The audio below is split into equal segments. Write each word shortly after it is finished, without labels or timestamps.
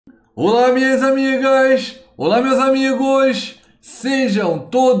Olá, minhas amigas! Olá, meus amigos! Sejam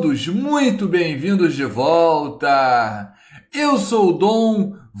todos muito bem-vindos de volta! Eu sou o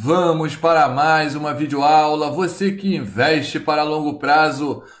Dom, vamos para mais uma videoaula. Você que investe para longo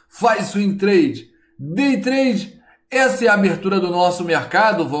prazo, faz swing trade, day trade, essa é a abertura do nosso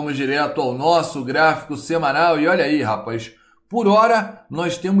mercado. Vamos direto ao nosso gráfico semanal e olha aí, rapaz, por hora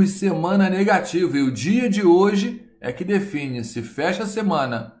nós temos semana negativa e o dia de hoje é que define se fecha a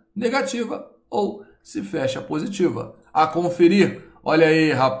semana negativa ou se fecha positiva. A conferir, olha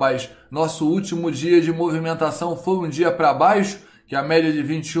aí, rapaz, nosso último dia de movimentação foi um dia para baixo, que a média de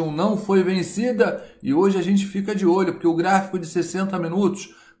 21 não foi vencida e hoje a gente fica de olho, porque o gráfico de 60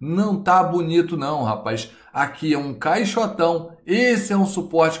 minutos não tá bonito não, rapaz. Aqui é um caixotão, esse é um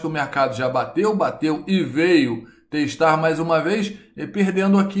suporte que o mercado já bateu e veio testar mais uma vez e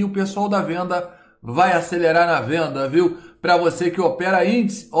perdendo aqui o pessoal da venda vai acelerar na venda, viu? Para você que opera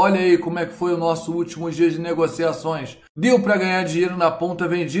índice, olha aí como é que foi o nosso último dia de negociações. Deu para ganhar dinheiro na ponta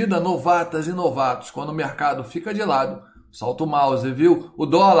vendida, novatas e novatos. Quando o mercado fica de lado, solta o mouse, viu? O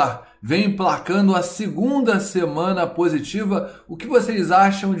dólar vem emplacando a segunda semana positiva. O que vocês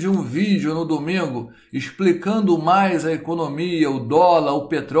acham de um vídeo no domingo explicando mais a economia, o dólar, o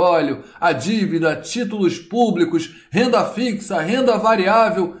petróleo, a dívida, títulos públicos, renda fixa, renda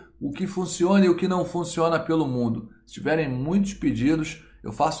variável, o que funciona e o que não funciona pelo mundo? Se tiverem muitos pedidos,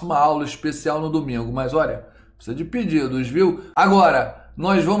 eu faço uma aula especial no domingo, mas olha, precisa de pedidos, viu? Agora,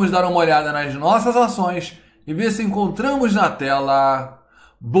 nós vamos dar uma olhada nas nossas ações e ver se encontramos na tela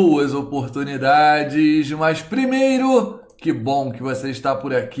boas oportunidades. Mas primeiro, que bom que você está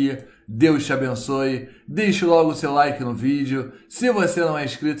por aqui. Deus te abençoe. Deixe logo o seu like no vídeo. Se você não é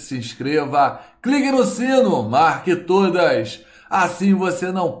inscrito, se inscreva. Clique no sino, marque todas. Assim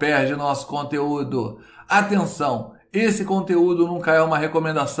você não perde nosso conteúdo. Atenção, esse conteúdo nunca é uma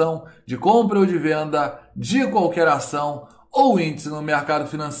recomendação de compra ou de venda de qualquer ação ou índice no mercado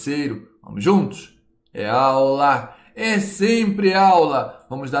financeiro. Vamos juntos? É aula, é sempre aula.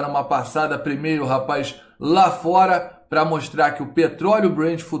 Vamos dar uma passada primeiro, rapaz, lá fora para mostrar que o petróleo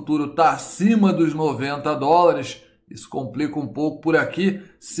Brent futuro está acima dos 90 dólares. Isso complica um pouco por aqui.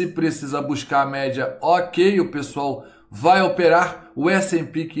 Se precisa buscar a média, ok, o pessoal vai operar. O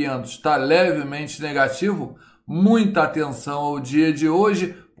S&P 500 está levemente negativo. Muita atenção ao dia de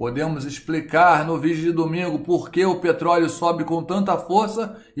hoje. Podemos explicar no vídeo de domingo por que o petróleo sobe com tanta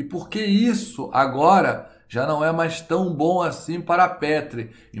força e por que isso agora já não é mais tão bom assim para a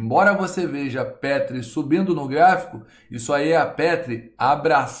Petri. Embora você veja a Petri subindo no gráfico, isso aí é a Petri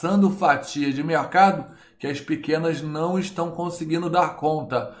abraçando fatia de mercado que as pequenas não estão conseguindo dar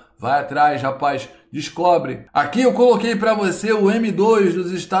conta. Vai atrás, rapaz, descobre. Aqui eu coloquei para você o M2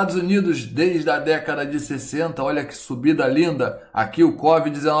 dos Estados Unidos desde a década de 60. Olha que subida linda. Aqui o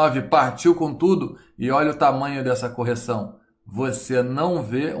Covid-19 partiu com tudo e olha o tamanho dessa correção. Você não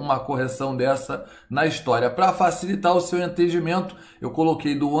vê uma correção dessa na história. Para facilitar o seu entendimento, eu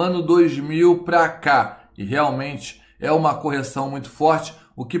coloquei do ano 2000 para cá. E realmente é uma correção muito forte.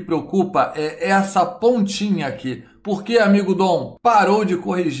 O que preocupa é essa pontinha aqui. Por que, amigo Dom? Parou de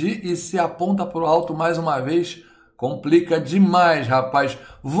corrigir e se aponta para o alto mais uma vez. Complica demais, rapaz.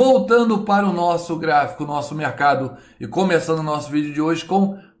 Voltando para o nosso gráfico, nosso mercado. E começando o nosso vídeo de hoje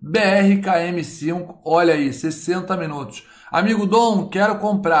com BRKM5. Olha aí, 60 minutos. Amigo Dom, quero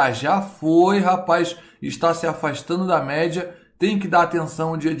comprar. Já foi, rapaz. Está se afastando da média. Tem que dar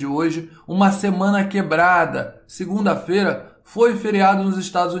atenção no dia de hoje. Uma semana quebrada. Segunda-feira foi feriado nos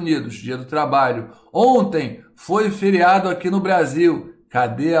Estados Unidos, dia do trabalho. Ontem foi feriado aqui no Brasil.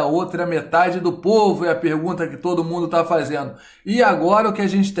 Cadê a outra metade do povo? É a pergunta que todo mundo está fazendo. E agora o que a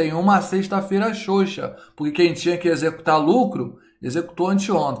gente tem? Uma sexta-feira xoxa. Porque quem tinha que executar lucro, executou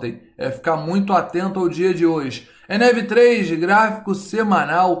anteontem. É ficar muito atento ao dia de hoje. NV3, gráfico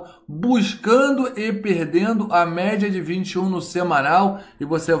semanal, buscando e perdendo a média de 21 no semanal. E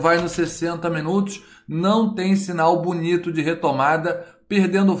você vai nos 60 minutos, não tem sinal bonito de retomada.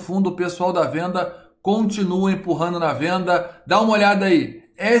 Perdendo fundo, o pessoal da venda continua empurrando na venda. Dá uma olhada aí.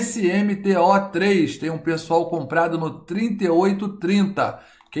 SMTO3, tem um pessoal comprado no 38,30.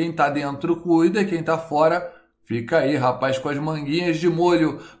 Quem está dentro cuida e quem está fora fica aí, rapaz, com as manguinhas de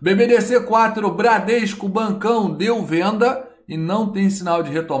molho. BBDC4, Bradesco, Bancão, deu venda e não tem sinal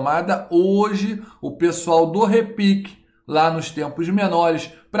de retomada. Hoje, o pessoal do repique, lá nos tempos menores,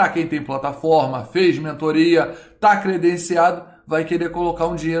 para quem tem plataforma, fez mentoria, está credenciado, vai querer colocar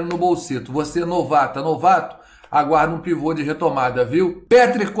um dinheiro no bolsito. Você novato, aguarda um pivô de retomada, viu?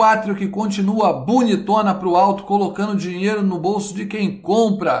 Petri 4 que continua bonitona para o alto, colocando dinheiro no bolso de quem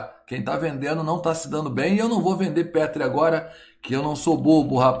compra. Quem está vendendo não está se dando bem e eu não vou vender Petri agora, que eu não sou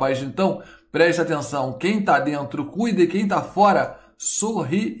bobo, rapaz. Então, preste atenção. Quem está dentro, cuida, e quem está fora,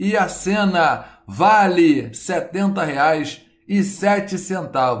 sorri e acena. Vale R$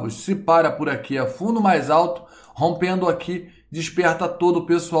 70,07. Se para por aqui, é fundo mais alto, rompendo aqui, desperta todo o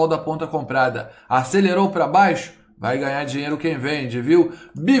pessoal da ponta comprada. Acelerou para baixo? Vai ganhar dinheiro quem vende, viu?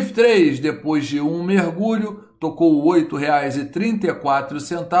 BIF3, depois de um mergulho, tocou R$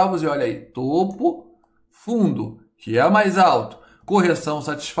 8,34 e olha aí, topo, fundo, que é mais alto. Correção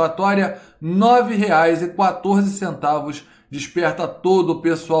satisfatória, R$ 9,14. Desperta todo o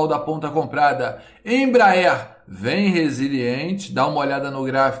pessoal da ponta comprada. Embraer, vem resiliente, dá uma olhada no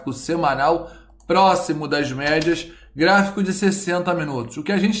gráfico semanal, próximo das médias, gráfico de 60 minutos. O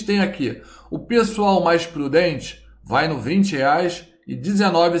que a gente tem aqui? O pessoal mais prudente vai no R$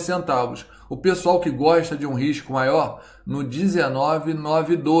 20,19. O pessoal que gosta de um risco maior no R$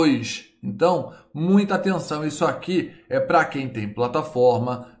 19,92. Então, muita atenção. Isso aqui é para quem tem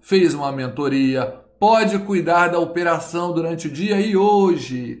plataforma, fez uma mentoria, pode cuidar da operação durante o dia. E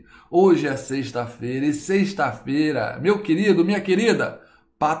hoje é sexta-feira, e sexta-feira, meu querido, minha querida,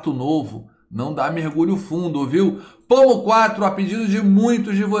 pato novo não dá mergulho fundo, viu? Pomo 4, a pedido de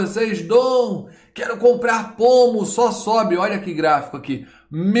muitos de vocês. Dom, quero comprar pomo, só sobe. Olha que gráfico aqui,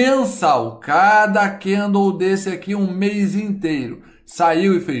 mensal. Cada candle desse aqui um mês inteiro.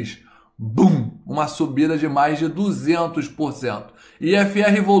 Saiu e fez BUM! Uma subida de mais de 200%.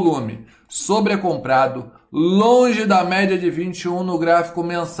 IFR volume, sobrecomprado, longe da média de 21 no gráfico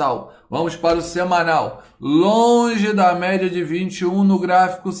mensal. Vamos para o semanal. Longe da média de 21 no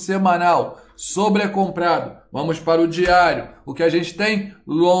gráfico semanal. Sobrecomprado. Vamos para o diário. O que a gente tem?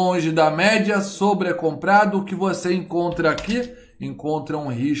 Longe da média, sobrecomprado. O que você encontra aqui? Encontra um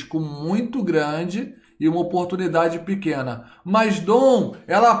risco muito grande e uma oportunidade pequena. Mas, Dom,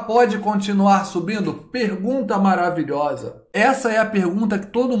 ela pode continuar subindo? Pergunta maravilhosa. Essa é a pergunta que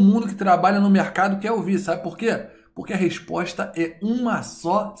todo mundo que trabalha no mercado quer ouvir. Sabe por quê? Porque a resposta é uma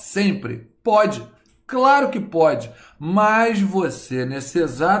só sempre. Pode. Claro que pode. Mas você, nesse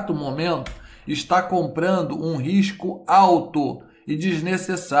exato momento, está comprando um risco alto e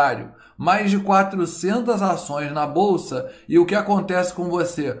desnecessário. Mais de 400 ações na bolsa, e o que acontece com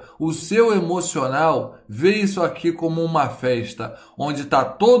você? O seu emocional vê isso aqui como uma festa, onde está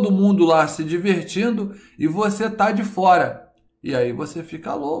todo mundo lá se divertindo e você está de fora. E aí você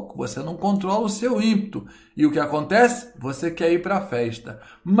fica louco, você não controla o seu ímpeto. E o que acontece? Você quer ir para a festa.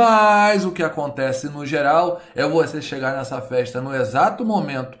 Mas o que acontece no geral é você chegar nessa festa no exato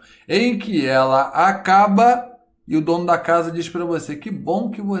momento em que ela acaba e o dono da casa diz para você: que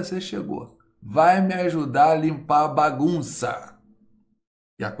bom que você chegou. Vai me ajudar a limpar a bagunça.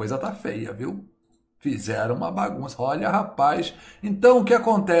 E a coisa tá feia, viu? Fizeram uma bagunça. Olha, rapaz. Então o que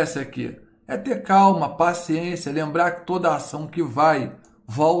acontece aqui? É ter calma, paciência, lembrar que toda ação que vai,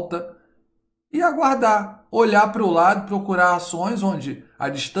 volta e aguardar. Olhar para o lado, procurar ações onde a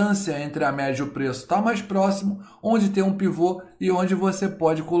distância entre a média e o preço está mais próximo, onde tem um pivô e onde você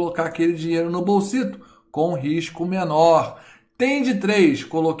pode colocar aquele dinheiro no bolsito com risco menor. Tem de 3,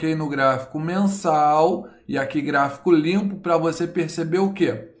 coloquei no gráfico mensal e aqui gráfico limpo para você perceber o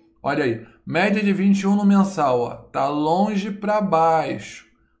quê? Olha aí, média de 21 no mensal, ó, tá longe para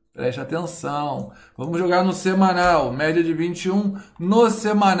baixo. Preste atenção. Vamos jogar no semanal. Média de 21 no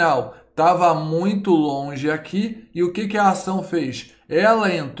semanal. Estava muito longe aqui. E o que a ação fez?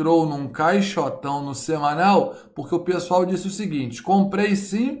 Ela entrou num caixotão no semanal porque o pessoal disse o seguinte: comprei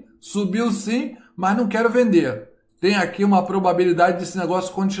sim, subiu sim, mas não quero vender. Tem aqui uma probabilidade desse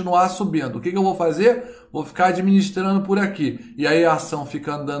negócio continuar subindo. O que eu vou fazer? Vou ficar administrando por aqui. E aí a ação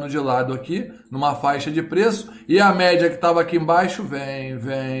fica andando de lado aqui, numa faixa de preço, e a média que estava aqui embaixo vem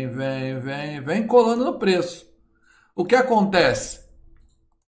colando no preço. O que acontece?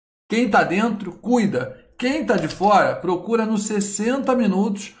 Quem está dentro, cuida. Quem está de fora, procura nos 60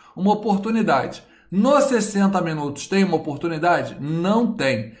 minutos uma oportunidade. Nos 60 minutos tem uma oportunidade? Não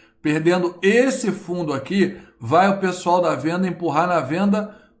tem. Perdendo esse fundo aqui, vai o pessoal da venda empurrar na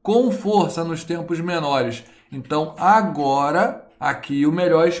venda com força nos tempos menores. Então, agora, aqui o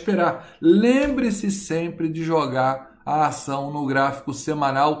melhor é esperar. Lembre-se sempre de jogar a ação no gráfico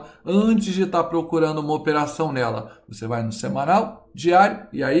semanal antes de estar procurando uma operação nela. Você vai no semanal, diário,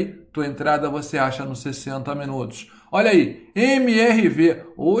 e aí tua entrada você acha nos 60 minutos. Olha aí, MRV.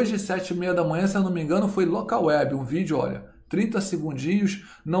 Hoje, 7h30 da manhã, se eu não me engano, foi local web. Um vídeo, olha, 30 segundinhos,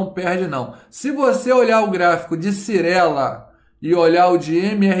 não perde não. Se você olhar o gráfico de Cirela e olhar o de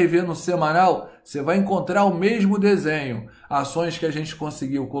MRV no semanal, você vai encontrar o mesmo desenho. Ações que a gente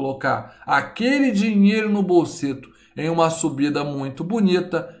conseguiu colocar aquele dinheiro no bolsito em uma subida muito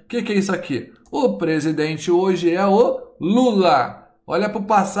bonita, que é isso aqui? O presidente hoje é o Lula. Olha para o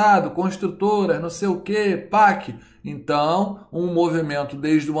passado, construtoras, não sei o que, PAC. Então, um movimento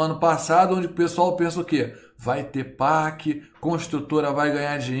desde o ano passado, onde o pessoal pensa o quê? Vai ter PAC, construtora vai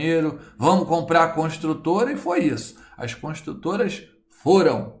ganhar dinheiro, vamos comprar a construtora, e foi isso. As construtoras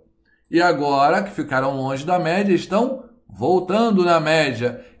foram. E agora, que ficaram longe da média, estão voltando na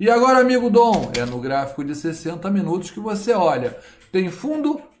média. E agora, amigo Dom, é no gráfico de 60 minutos que você olha. Tem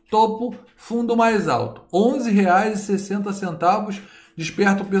fundo, topo, fundo mais alto. R$ 11,60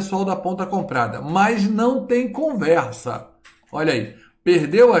 desperta o pessoal da ponta comprada. Mas não tem conversa. Olha aí,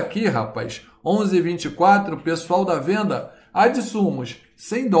 perdeu aqui, rapaz, 11,24, o pessoal da venda, de sumos,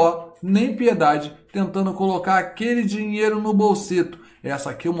 sem dó, nem piedade, tentando colocar aquele dinheiro no bolsito.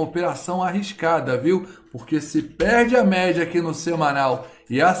 Essa aqui é uma operação arriscada, viu? Porque se perde a média aqui no semanal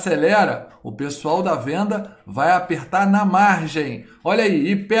e acelera, o pessoal da venda vai apertar na margem. Olha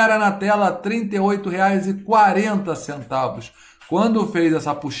aí, Ipera na tela, R$ 38,40. Quando fez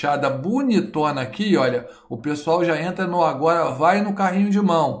essa puxada bonitona aqui, olha, o pessoal já entra no agora vai no carrinho de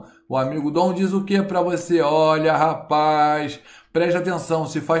mão. O amigo Dom diz o que para você? Olha, rapaz, preste atenção,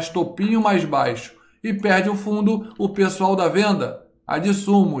 se faz topinho mais baixo e perde o fundo, o pessoal da venda, de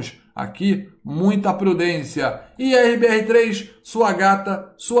sumos, aqui, muita prudência. E RBR3, sua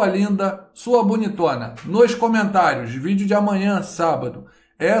gata, sua linda, sua bonitona. Nos comentários, vídeo de amanhã, sábado,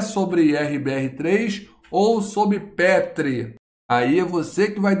 é sobre RBR3 ou sobre Petri? Aí é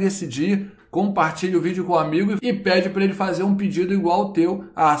você que vai decidir. Compartilhe o vídeo com o amigo e pede para ele fazer um pedido igual ao teu.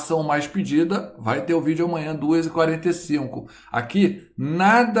 A ação mais pedida vai ter o vídeo amanhã, 2h45. Aqui,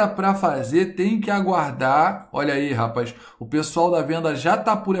 nada para fazer, tem que aguardar. Olha aí, rapaz, o pessoal da venda já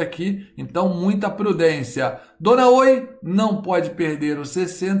está por aqui, então muita prudência. Dona Oi não pode perder os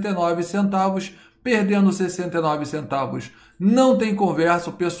 69 centavos. Perdendo 69 centavos, não tem conversa.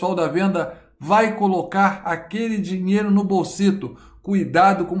 O pessoal da venda vai colocar aquele dinheiro no bolsito.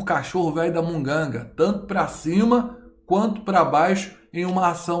 Cuidado com o cachorro velho da munganga, tanto para cima quanto para baixo em uma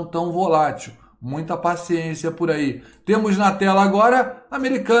ação tão volátil. Muita paciência por aí. Temos na tela agora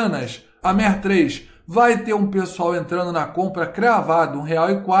Americanas, a MER3. Vai ter um pessoal entrando na compra cravado, R$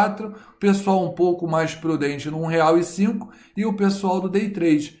 1,04, o pessoal um pouco mais prudente no R$ 1,05 e o pessoal do Day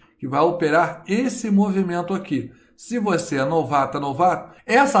Trade, que vai operar esse movimento aqui. Se você é novato,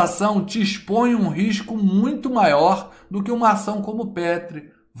 essa ação te expõe um risco muito maior do que uma ação como Petri,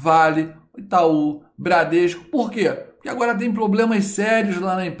 Vale, Itaú, Bradesco. Por quê? Porque agora tem problemas sérios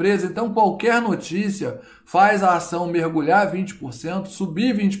lá na empresa, então qualquer notícia faz a ação mergulhar 20%,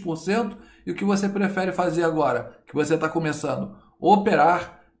 subir 20%, e o que você prefere fazer agora, que você está começando?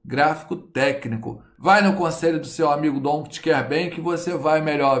 Operar gráfico técnico. Vai no conselho do seu amigo Dom, que te quer bem, que você vai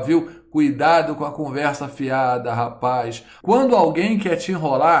melhor, viu? Cuidado com a conversa fiada, rapaz. Quando alguém quer te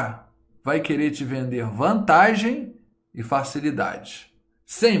enrolar, vai querer te vender vantagem e facilidade.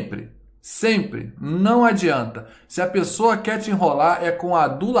 Sempre, sempre, não adianta. Se a pessoa quer te enrolar, é com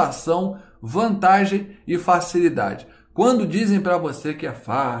adulação, vantagem e facilidade. Quando dizem para você que é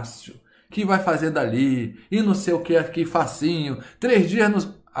fácil, que vai fazer dali, e não sei o que aqui, facinho, 3 dias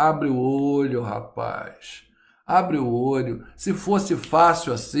nos... Abre o olho, rapaz. Abre o olho. Se fosse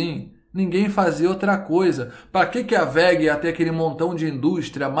fácil assim, ninguém fazia outra coisa. Para que a VEG ia ter aquele montão de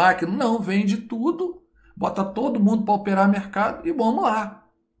indústria, máquina? Não, vende tudo. Bota todo mundo para operar mercado e vamos lá.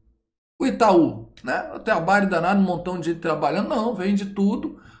 O Itaú, né? O trabalho danado, um montão de gente trabalhando. Não, vende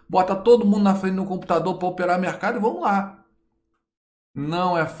tudo. Bota todo mundo na frente do computador para operar mercado e vamos lá.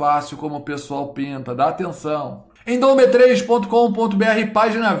 Não é fácil como o pessoal pinta. Dá atenção. Em domb3.com.br,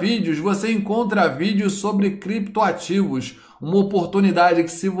 página vídeos, você encontra vídeos sobre criptoativos. Uma oportunidade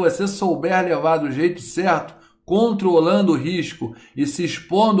que, se você souber levar do jeito certo, controlando o risco e se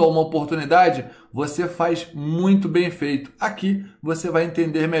expondo a uma oportunidade, você faz muito bem feito. Aqui você vai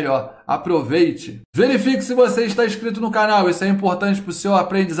entender melhor. Aproveite! Verifique se você está inscrito no canal. Isso é importante para o seu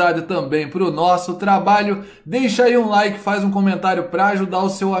aprendizado e também para o nosso trabalho. Deixa aí um like, faz um comentário para ajudar o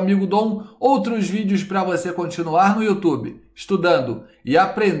seu amigo Dom. Outros vídeos para você continuar no YouTube, estudando e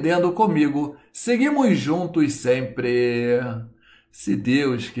aprendendo comigo. Seguimos juntos sempre, se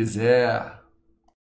Deus quiser.